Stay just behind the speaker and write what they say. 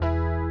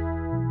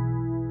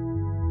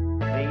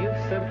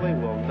simply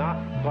will not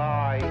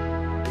buy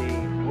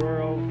the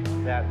world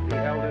that the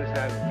elders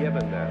have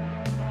given them.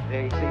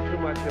 They see too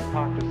much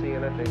hypocrisy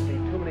in it. They see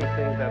too many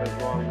things that is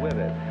wrong with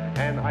it.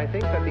 And I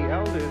think that the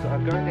elders are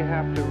going to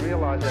have to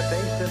realize that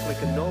they simply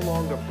can no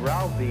longer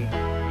browbeat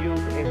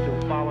youth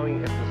into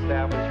following its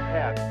established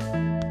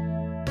path.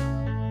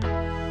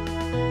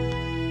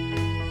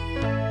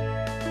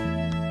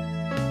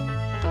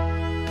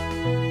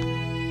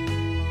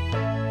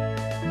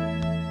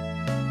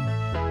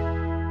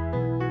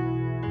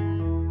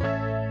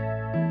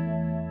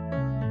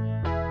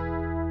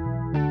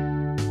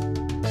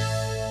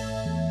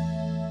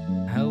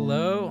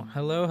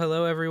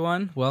 Hello,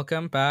 everyone.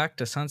 Welcome back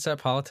to Sunset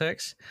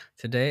Politics.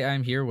 Today,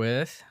 I'm here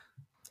with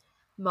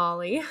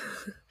Molly.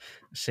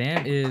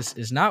 Sam.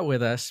 Is not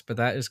with us, but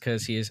that is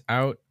because he is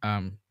out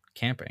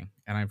camping,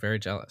 and I'm very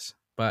jealous.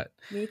 But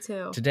Me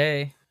too.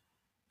 today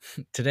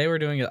we're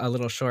doing a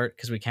little short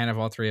because we can't have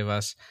all three of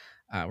us.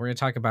 We're going to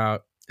talk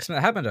about something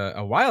that happened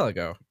a while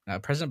ago.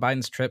 President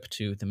Biden's trip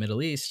to the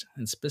Middle East,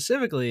 and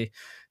specifically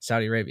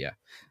Saudi Arabia,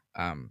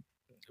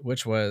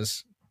 which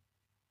was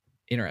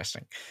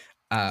interesting.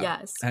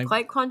 Yes,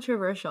 quite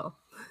controversial.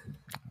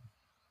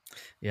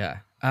 Yeah.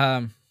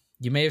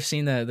 You may have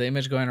seen the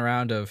image going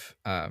around of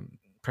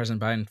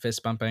President Biden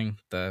fist bumping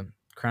the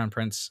Crown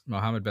Prince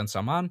Mohammed bin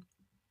Salman,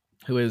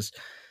 who is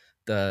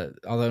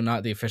although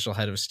not the official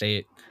head of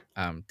state,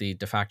 the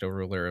de facto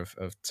ruler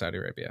of Saudi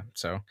Arabia.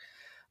 So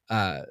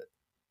there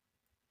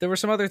were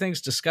some other things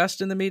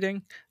discussed in the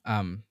meeting,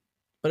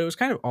 but it was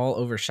kind of all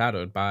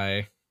overshadowed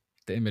by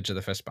the image of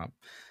the fist bump,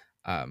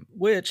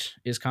 which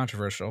is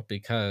controversial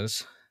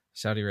because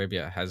Saudi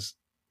Arabia has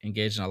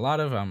engaged in a lot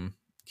of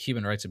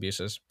human rights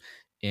abuses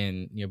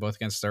in both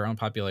against their own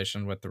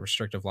population with the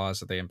restrictive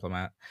laws that they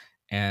implement,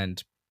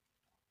 and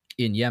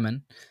in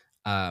Yemen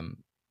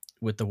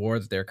with the war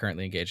that they're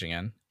currently engaging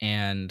in.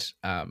 And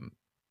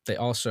they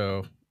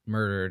also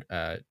murdered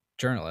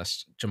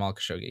journalist Jamal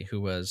Khashoggi, who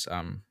was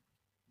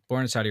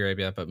born in Saudi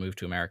Arabia but moved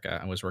to America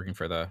and was working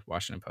for the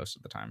Washington Post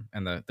at the time.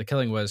 And the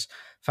killing was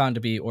found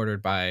to be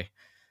ordered by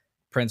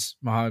Prince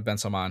Mohammed bin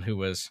Salman, who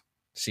was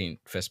seen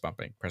fist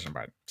bumping President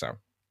Biden. So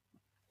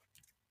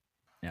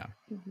yeah.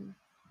 Mm-hmm.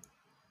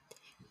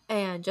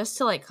 And just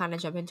to kind of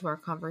jump into our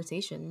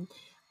conversation,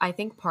 I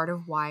think part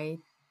of why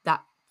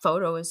that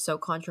photo is so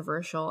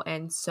controversial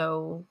and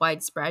so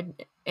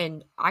widespread,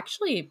 and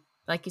actually,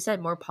 like you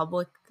said, more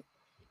public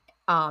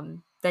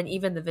than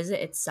even the visit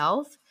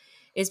itself,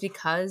 is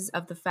because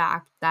of the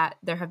fact that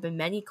there have been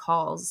many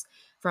calls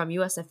from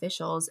U.S.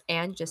 officials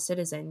and just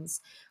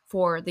citizens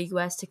for the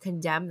U.S. to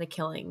condemn the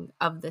killing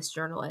of this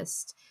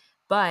journalist.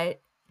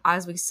 But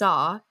as we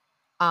saw,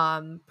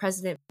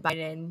 President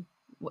Biden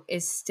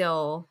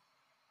still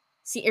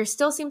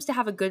seems to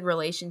have a good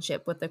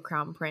relationship with the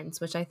Crown Prince,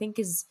 which I think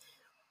is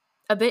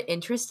a bit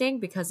interesting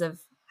because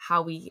of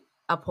how we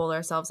uphold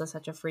ourselves as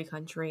such a free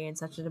country and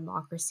such a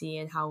democracy,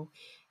 and how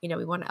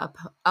we want to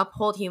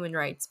uphold human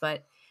rights,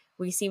 but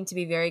we seem to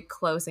be very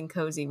close and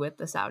cozy with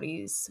the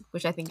Saudis,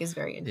 which I think is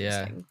very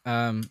interesting.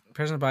 Yeah.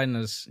 President Biden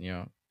is,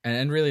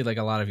 and really like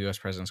a lot of U.S.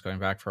 presidents going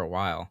back for a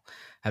while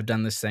have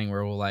done this thing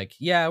where we're like,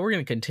 yeah, we're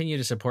going to continue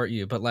to support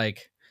you, but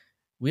like,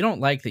 we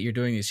don't like that you're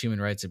doing these human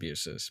rights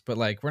abuses, but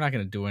like, we're not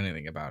going to do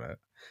anything about it.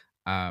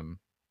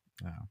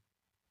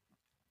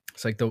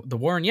 It's like the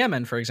war in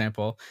Yemen, for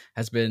example,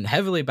 has been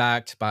heavily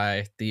backed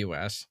by the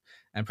U.S.,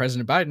 and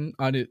President Biden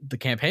on the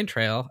campaign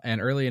trail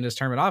and early in his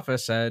term in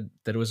office said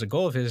that it was a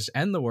goal of his to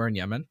end the war in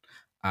Yemen.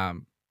 That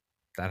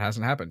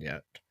hasn't happened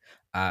yet.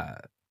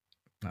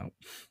 No.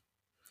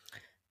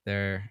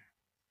 There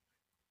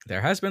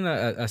has been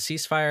a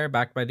ceasefire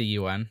backed by the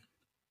UN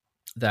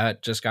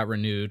that just got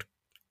renewed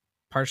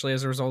partially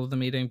as a result of the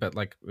meeting, but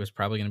like it was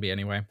probably going to be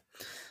anyway.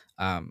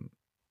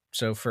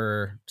 So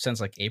since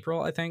like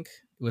April, I think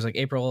it was like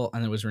April,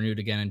 and it was renewed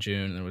again in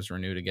June, and it was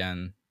renewed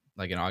again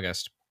like in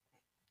August.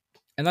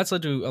 And that's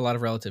led to a lot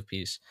of relative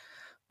peace,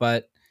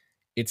 but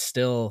it's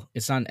not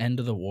an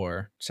end of the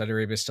war. Saudi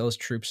Arabia still has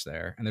troops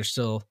there, and there's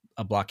still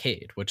a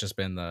blockade, which has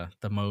been the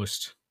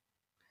most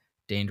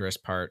dangerous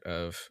part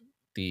of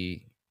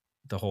the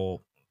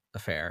whole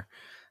affair.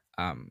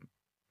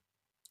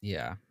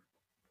 Yeah.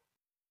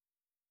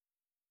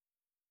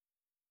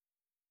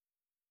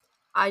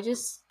 I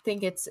just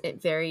think it's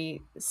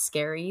very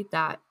scary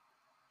that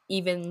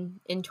even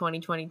in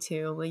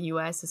 2022, the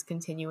U.S. is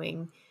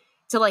continuing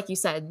to, like you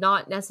said,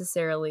 not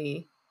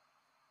necessarily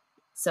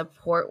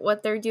support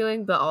what they're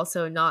doing, but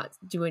also not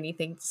do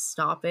anything to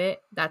stop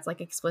it. That's like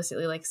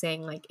explicitly like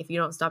saying, like, if you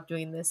don't stop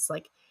doing this,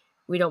 like,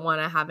 we don't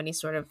want to have any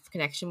sort of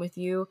connection with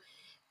you,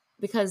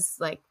 because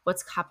like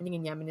what's happening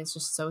in Yemen is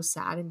just so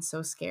sad and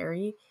so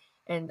scary.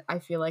 And I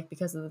feel like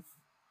because of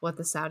what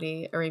the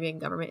Saudi Arabian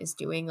government is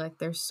doing, like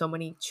there's so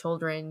many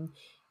children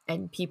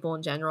and people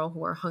in general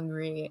who are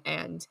hungry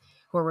and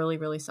who are really,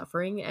 really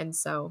suffering. And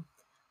so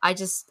I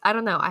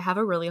don't know. I have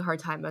a really hard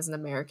time as an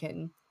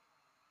American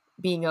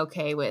being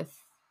okay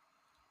with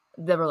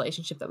the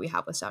relationship that we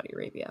have with Saudi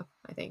Arabia,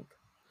 I think.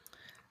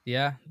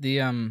 Yeah.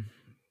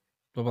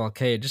 the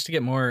blockade, just to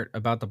get more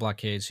about the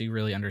blockade so you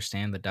really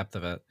understand the depth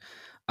of it.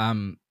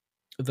 Um,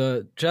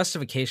 the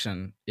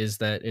justification is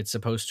that it's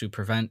supposed to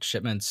prevent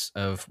shipments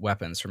of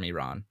weapons from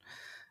Iran,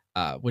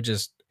 which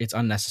is it's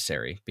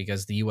unnecessary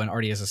because the UN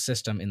already has a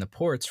system in the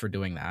ports for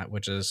doing that,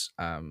 which has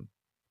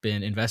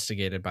been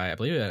investigated by, I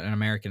believe, an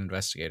American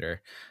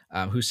investigator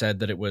who said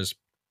that it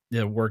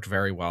worked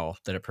very well,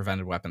 that it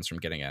prevented weapons from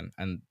getting in,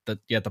 and that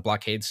yet the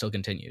blockade still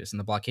continues, and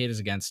the blockade is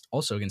against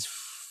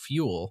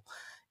fuel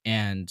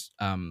and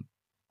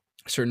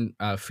certain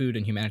food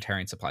and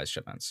humanitarian supplies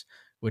shipments,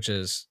 which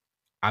is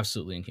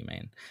absolutely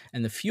inhumane.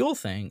 And the fuel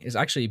thing is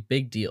actually a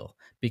big deal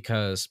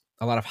because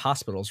a lot of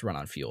hospitals run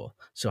on fuel.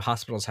 So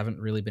hospitals haven't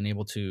really been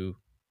able to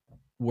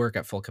work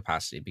at full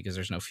capacity because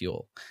there's no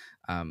fuel.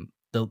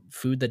 The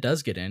food that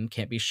does get in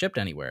can't be shipped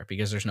anywhere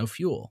because there's no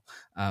fuel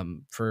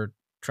for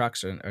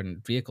trucks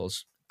and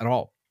vehicles at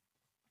all.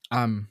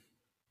 Um,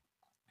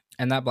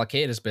 and that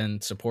blockade has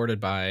been supported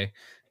by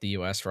the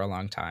U.S. for a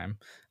long time.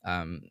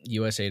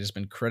 U.S. aid has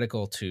been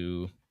critical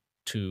to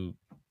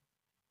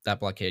that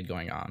blockade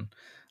going on.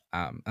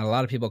 And a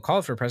lot of people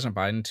called for President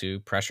Biden to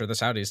pressure the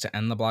Saudis to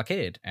end the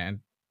blockade,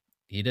 and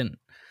he didn't.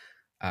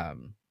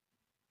 Um,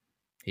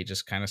 he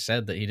just kind of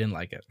said that he didn't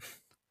like it.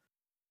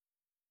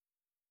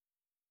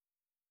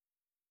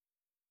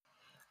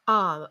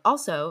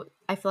 Also,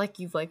 I feel like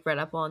you've like read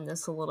up on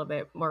this a little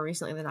bit more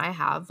recently than I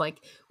have.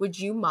 Like, would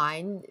you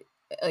mind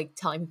like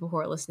telling people who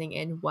are listening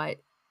in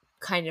what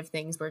kind of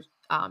things were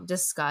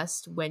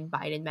discussed when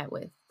Biden met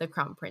with the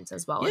crown prince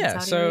as well in Yeah,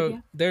 Saudi so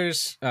Arabia?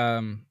 there's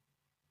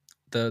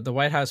the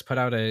White House put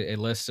out a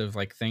list of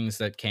like things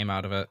that came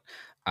out of it.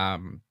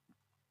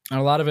 And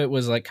a lot of it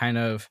was like kind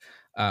of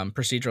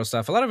procedural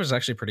stuff. A lot of it was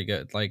actually pretty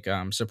good, like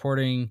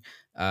supporting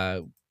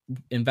uh,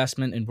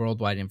 investment in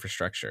worldwide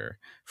infrastructure,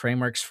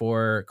 frameworks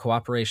for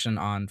cooperation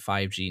on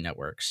 5G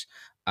networks,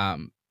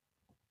 um,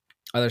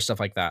 other stuff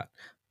like that.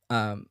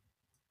 Um,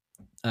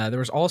 there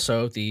was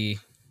also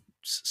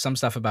some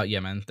stuff about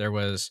Yemen.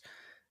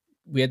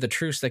 We had the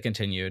truce that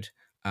continued,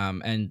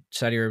 and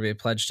Saudi Arabia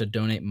pledged to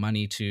donate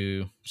money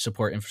to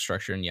support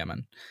infrastructure in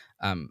Yemen,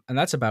 and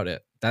that's about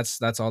it.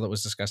 That's all that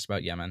was discussed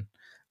about Yemen.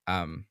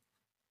 Um,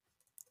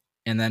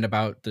 and then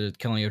about the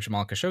killing of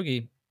Jamal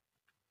Khashoggi,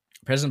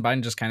 President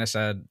Biden just kind of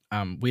said,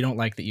 "We don't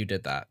like that you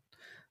did that,"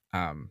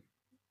 um,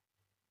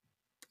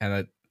 and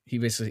that he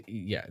basically,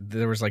 yeah,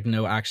 there was like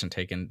no action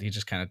taken. He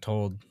just kind of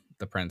told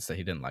the prince that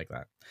he didn't like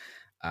that.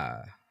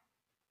 Uh,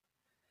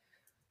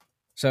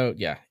 so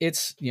yeah,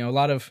 it's a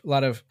lot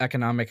of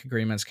economic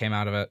agreements came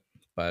out of it,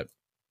 but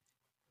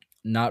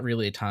not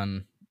really a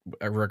ton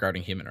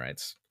regarding human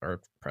rights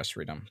or press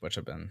freedom, which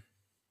have been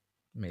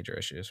major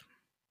issues.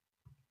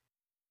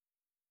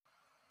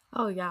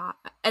 Oh yeah,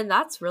 and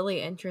that's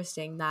really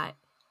interesting that,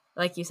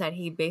 like you said,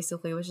 he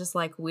basically was just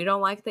like, "We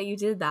don't like that you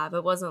did that," but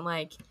it wasn't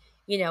like,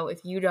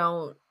 if you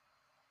don't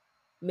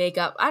make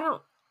up. I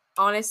don't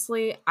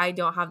honestly, I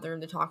don't have the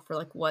room to talk for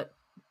like what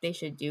they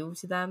should do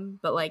to them,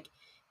 but like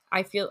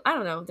I feel I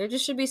don't know, there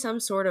just should be some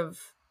sort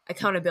of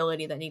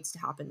accountability that needs to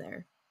happen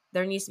there.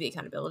 There needs to be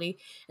accountability.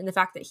 And the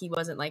fact that he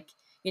wasn't like,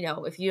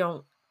 if you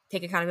don't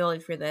take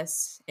accountability for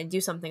this and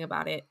do something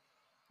about it,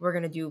 we're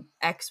going to do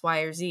X, Y,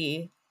 or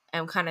Z.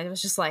 And kind of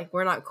was just like,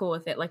 we're not cool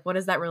with it. Like, what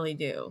does that really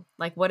do?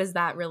 Like, what does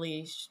that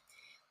really,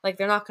 like,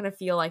 they're not going to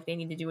feel like they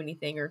need to do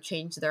anything or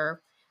change the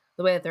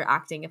way that they're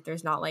acting if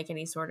there's not like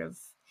any sort of,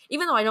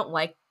 even though I don't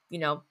like,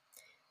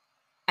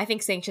 I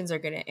think sanctions are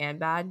good and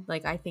bad.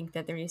 Like, I think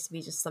that there needs to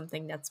be just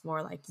something that's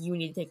more like, you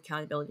need to take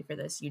accountability for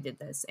this. You did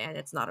this and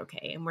it's not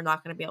okay. And we're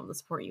not going to be able to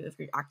support you if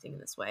you're acting in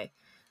this way.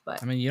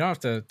 But I mean, you don't have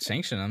to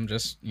sanction them;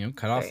 just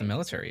cut off very the interesting.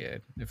 military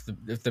aid. If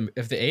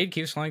the aid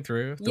keeps flowing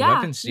through, the Yeah,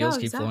 weapons no, deals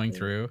keep flowing exactly.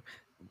 through.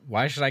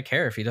 Why should I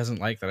care if he doesn't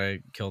like that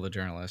I kill the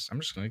journalist? I'm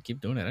just going to keep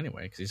doing it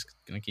anyway because he's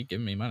going to keep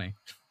giving me money.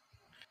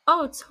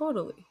 Oh,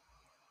 totally.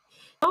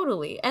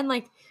 Totally. And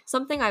like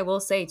something I will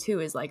say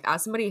too is like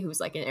as somebody who's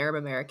like an Arab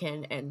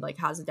American and like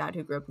has a dad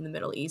who grew up in the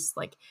Middle East,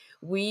 like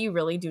we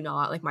really do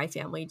not like my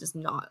family does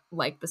not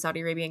like the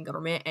Saudi Arabian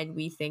government and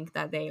we think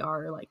that they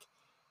are like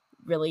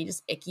really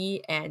just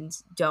icky and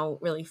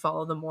don't really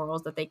follow the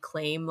morals that they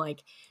claim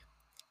like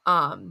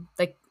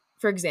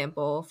for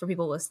example, for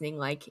people listening,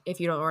 like if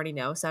you don't already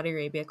know, Saudi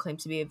Arabia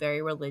claims to be a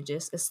very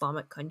religious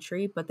Islamic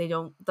country, but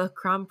the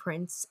crown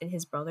prince and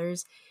his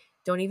brothers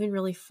don't even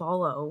really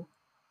follow,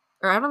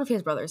 or I don't know if he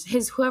has brothers,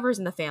 his whoever's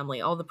in the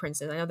family, all the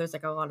princes. I know there's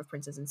like a lot of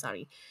princes in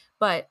Saudi,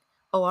 but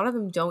a lot of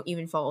them don't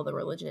even follow the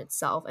religion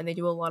itself, and they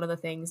do a lot of the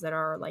things that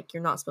are like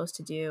you're not supposed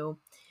to do.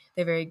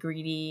 They're very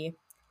greedy,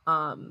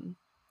 um,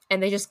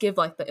 and they just give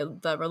like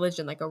the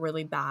religion like a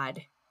really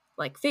bad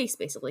like face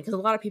basically because a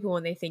lot of people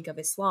when they think of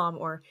Islam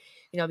or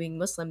being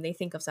Muslim they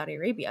think of Saudi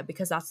Arabia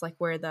because that's like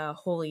where the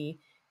holy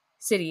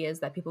city is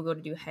that people go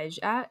to do Hajj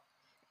at,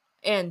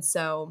 and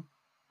so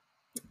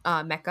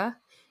Mecca.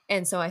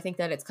 And so I think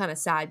that it's kind of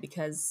sad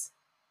because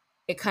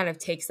it kind of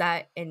takes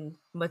that and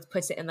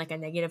puts it in like a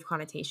negative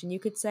connotation, you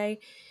could say.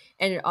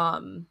 And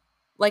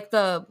like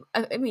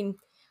I mean,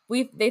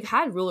 they've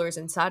had rulers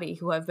in Saudi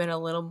who have been a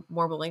little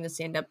more willing to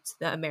stand up to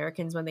the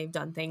Americans when they've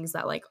done things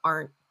that like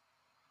aren't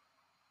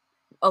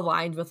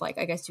aligned with, like,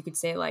 I guess you could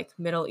say like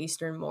Middle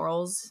Eastern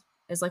morals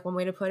is like one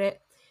way to put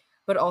it.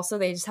 But also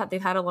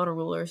they've had a lot of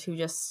rulers who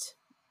just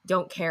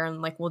don't care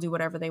and like will do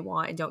whatever they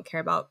want and don't care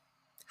about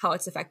how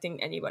it's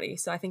affecting anybody.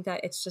 So I think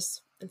that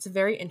it's a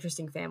very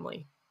interesting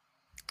family.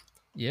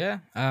 Yeah.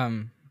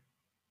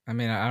 I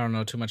mean, I don't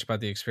know too much about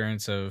the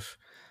experience of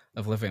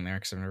living there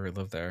because I've never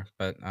lived there.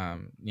 But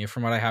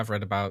from what I have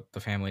read about the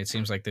family, it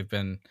seems like they've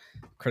been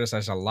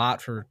criticized a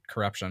lot for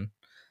corruption,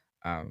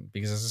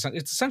 because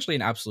it's essentially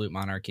an absolute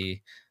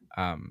monarchy,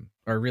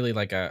 or really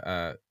like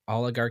a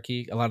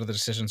oligarchy. A lot of the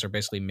decisions are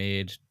basically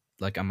made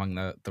like among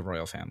the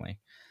royal family.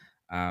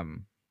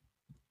 Um,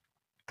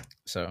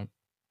 so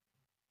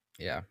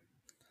yeah,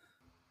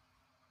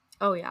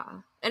 Oh yeah.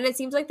 And it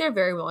seems like they're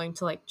very willing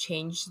to like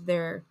change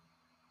their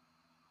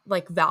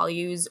like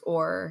values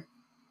or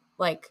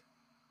like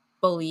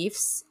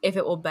beliefs if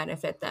it will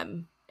benefit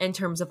them in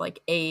terms of like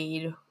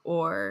aid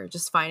or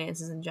just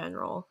finances in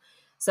general.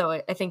 So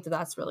I think that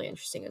that's really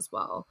interesting as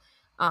well.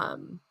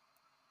 Um,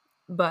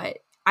 but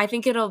I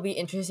think it'll be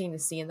interesting to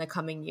see in the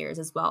coming years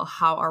as well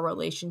how our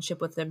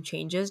relationship with them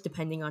changes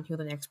depending on who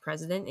the next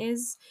president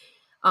is.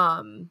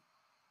 Um,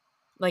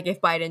 like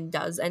if Biden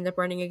does end up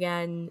running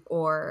again,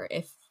 or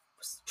if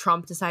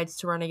Trump decides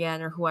to run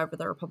again, or whoever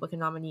the Republican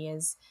nominee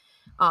is,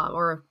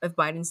 or if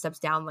Biden steps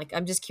down. Like,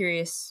 I'm just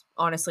curious,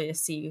 honestly, to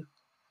see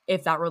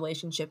if that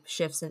relationship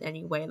shifts in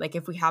any way. Like,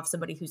 if we have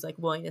somebody who's like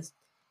willing to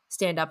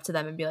stand up to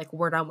them and be like,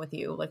 "We're done with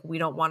you. Like, we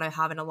don't want to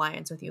have an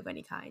alliance with you of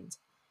any kind."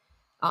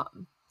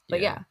 Um,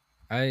 but yeah.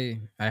 yeah,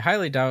 I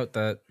highly doubt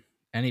that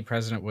any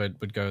president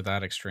would go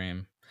that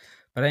extreme.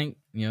 But I think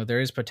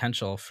there is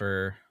potential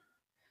for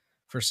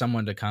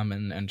someone to come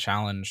and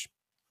challenge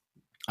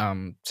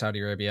Saudi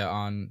Arabia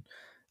on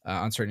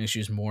certain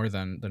issues more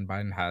than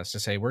Biden has, to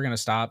say we're going to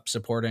stop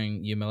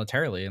supporting you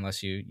militarily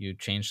unless you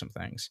change some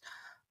things.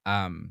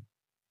 Um,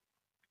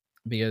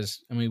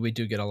 because I mean we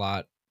do get a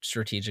lot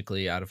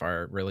strategically out of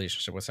our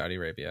relationship with Saudi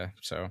Arabia,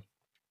 so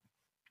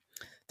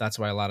that's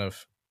why a lot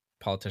of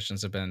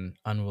politicians have been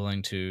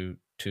unwilling to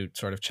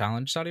sort of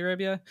challenge Saudi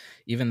Arabia,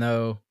 even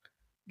though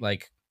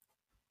like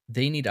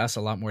they need us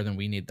a lot more than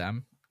we need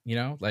them.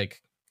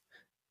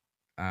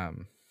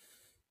 Um,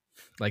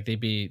 like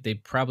they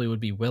probably would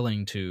be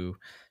willing to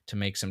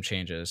make some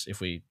changes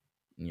if we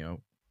you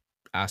know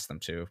asked them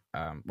to,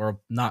 or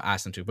not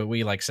ask them to, but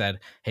we like said,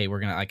 hey, we're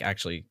gonna like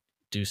actually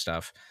do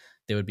stuff.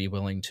 They would be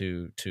willing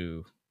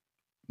to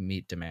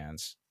meet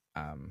demands,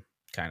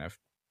 kind of.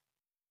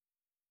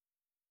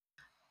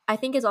 I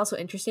think it's also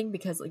interesting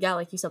because, yeah,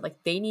 like you said,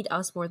 like they need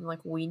us more than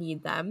like we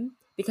need them,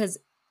 because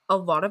a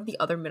lot of the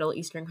other Middle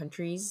Eastern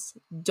countries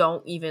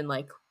don't even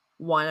like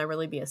want to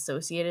really be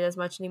associated as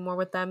much anymore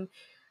with them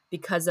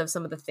because of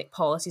some of the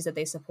policies that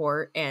they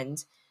support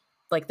and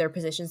like their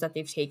positions that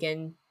they've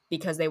taken,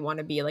 because they want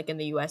to be like in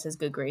the US's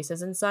good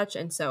graces and such.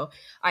 And so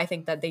I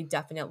think that they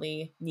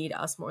definitely need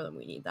us more than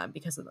we need them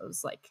because of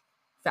those like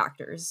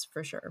factors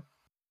for sure.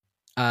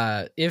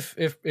 If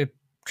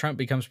Trump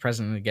becomes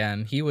president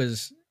again, he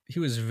was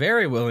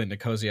very willing to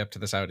cozy up to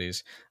the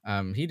Saudis.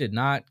 He did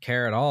not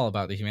care at all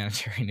about the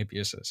humanitarian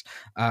abuses.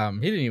 He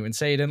didn't even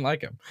say he didn't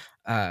like him.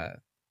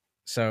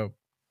 So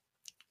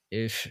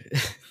if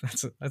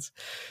that's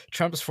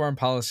Trump's foreign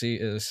policy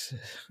is,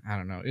 I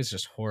don't know, it's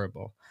just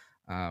horrible.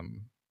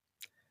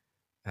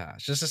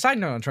 Just a side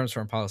note on Trump's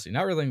foreign policy,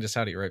 not relating to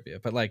Saudi Arabia,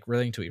 but like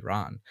relating to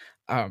Iran.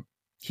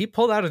 He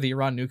pulled out of the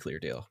Iran nuclear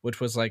deal, which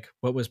was like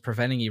what was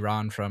preventing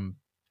Iran from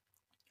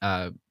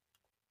uh,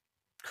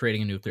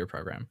 creating a nuclear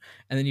program.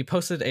 And then he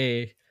posted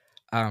like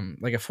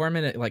a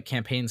 4-minute like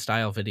campaign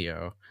style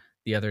video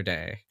the other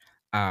day,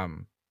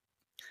 and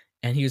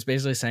he was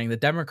basically saying the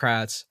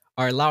Democrats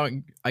are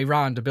allowing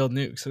Iran to build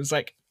nukes. It's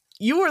like,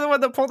 you were the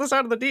one that pulled us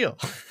out of the deal.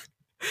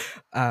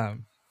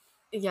 um,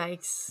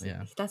 Yikes.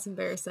 yeah. That's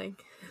embarrassing.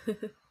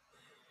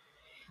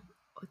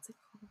 What's it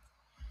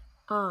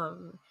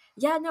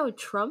yeah, no,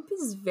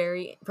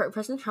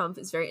 President Trump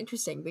is very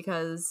interesting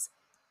because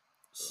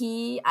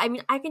I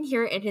mean, I can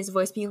hear it in his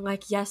voice being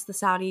like, yes, the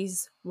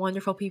Saudis,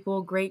 wonderful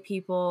people, great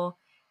people,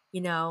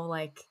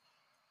 like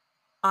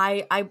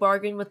I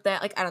bargained with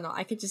that. Like, I don't know,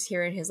 I could just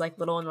hear in his like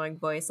little annoying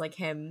voice, like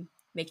him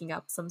making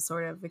up some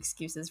sort of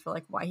excuses for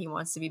like why he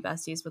wants to be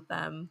besties with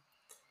them.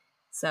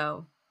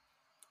 So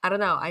I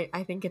don't know.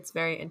 I think it's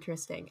very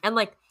interesting. And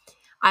like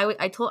I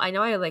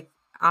know I like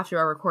after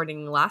our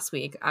recording last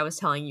week, I was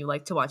telling you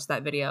like to watch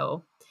that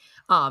video.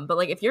 But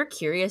like if you're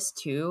curious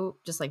too,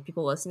 just like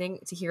people listening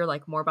to hear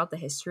like more about the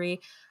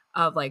history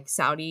of like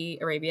Saudi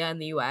Arabia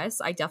and the US,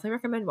 I definitely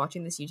recommend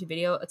watching this YouTube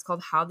video. It's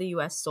called How the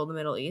US Stole the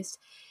Middle East.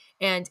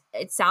 And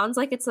it sounds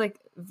like it's like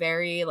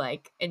very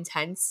like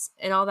intense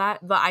and all that,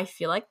 but I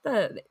feel like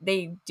the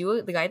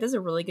guy does a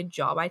really good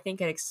job, I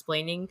think, at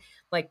explaining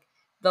like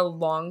the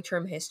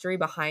long-term history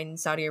behind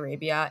Saudi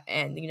Arabia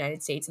and the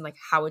United States and like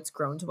how it's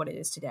grown to what it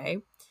is today.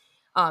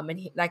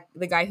 And like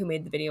the guy who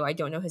made the video, I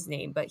don't know his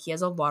name, but he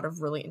has a lot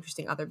of really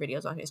interesting other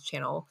videos on his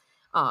channel.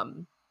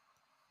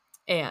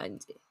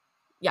 And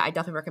yeah, I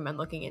definitely recommend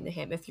looking into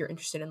him if you're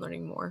interested in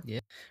learning more.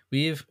 Yeah.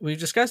 We've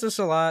discussed this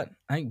a lot.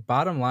 I think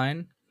bottom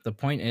line, the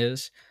point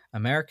is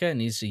America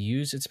needs to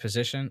use its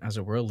position as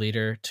a world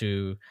leader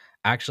to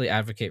actually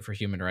advocate for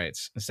human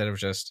rights instead of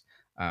just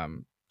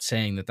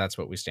saying that that's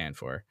what we stand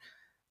for.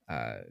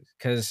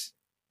 Because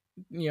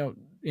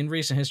in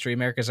recent history,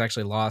 America's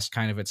actually lost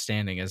kind of its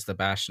standing as the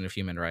bastion of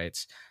human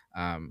rights.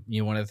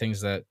 One of the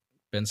things that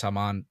Ben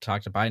Salman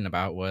talked to Biden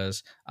about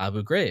was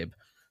Abu Ghraib,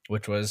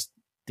 which was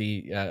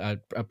a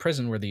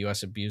prison where the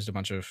U.S. abused a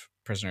bunch of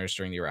prisoners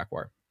during the Iraq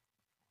War.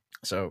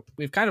 So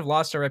we've kind of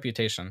lost our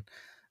reputation.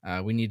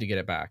 We need to get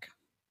it back.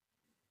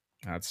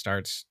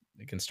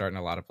 It can start in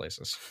a lot of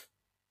places.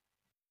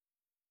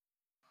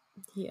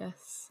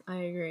 Yes, I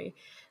agree.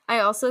 I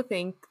also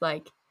think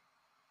like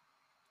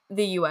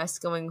the US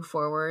going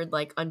forward,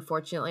 like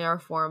unfortunately our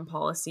foreign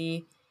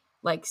policy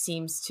like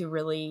seems to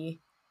really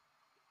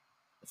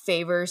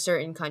favor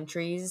certain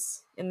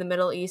countries in the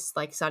Middle East,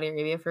 like Saudi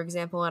Arabia, for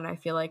example. And I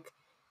feel like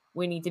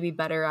we need to be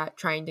better at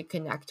trying to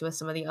connect with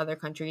some of the other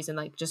countries and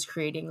like just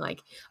creating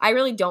like I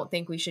really don't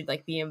think we should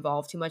like be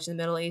involved too much in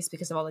the Middle East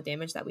because of all the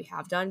damage that we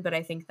have done. But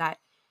I think that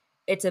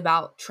it's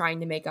about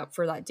trying to make up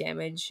for that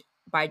damage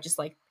by just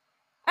like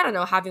I don't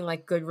know, having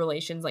like good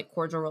relations, like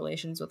cordial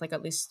relations with like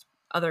at least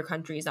other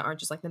countries that aren't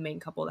just like the main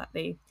couple that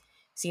they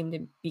seem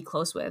to be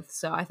close with.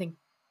 So I think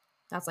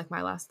that's like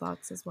my last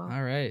thoughts as well.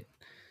 All right.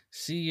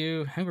 See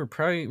you. I think we're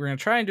gonna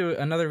try and do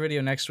another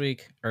video next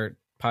week or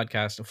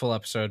podcast, a full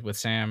episode with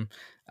Sam.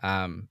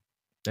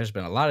 There's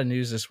been a lot of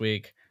news this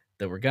week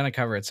that we're gonna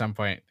cover at some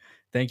point.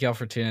 Thank y'all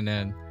for tuning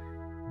in.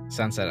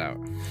 Sunset out.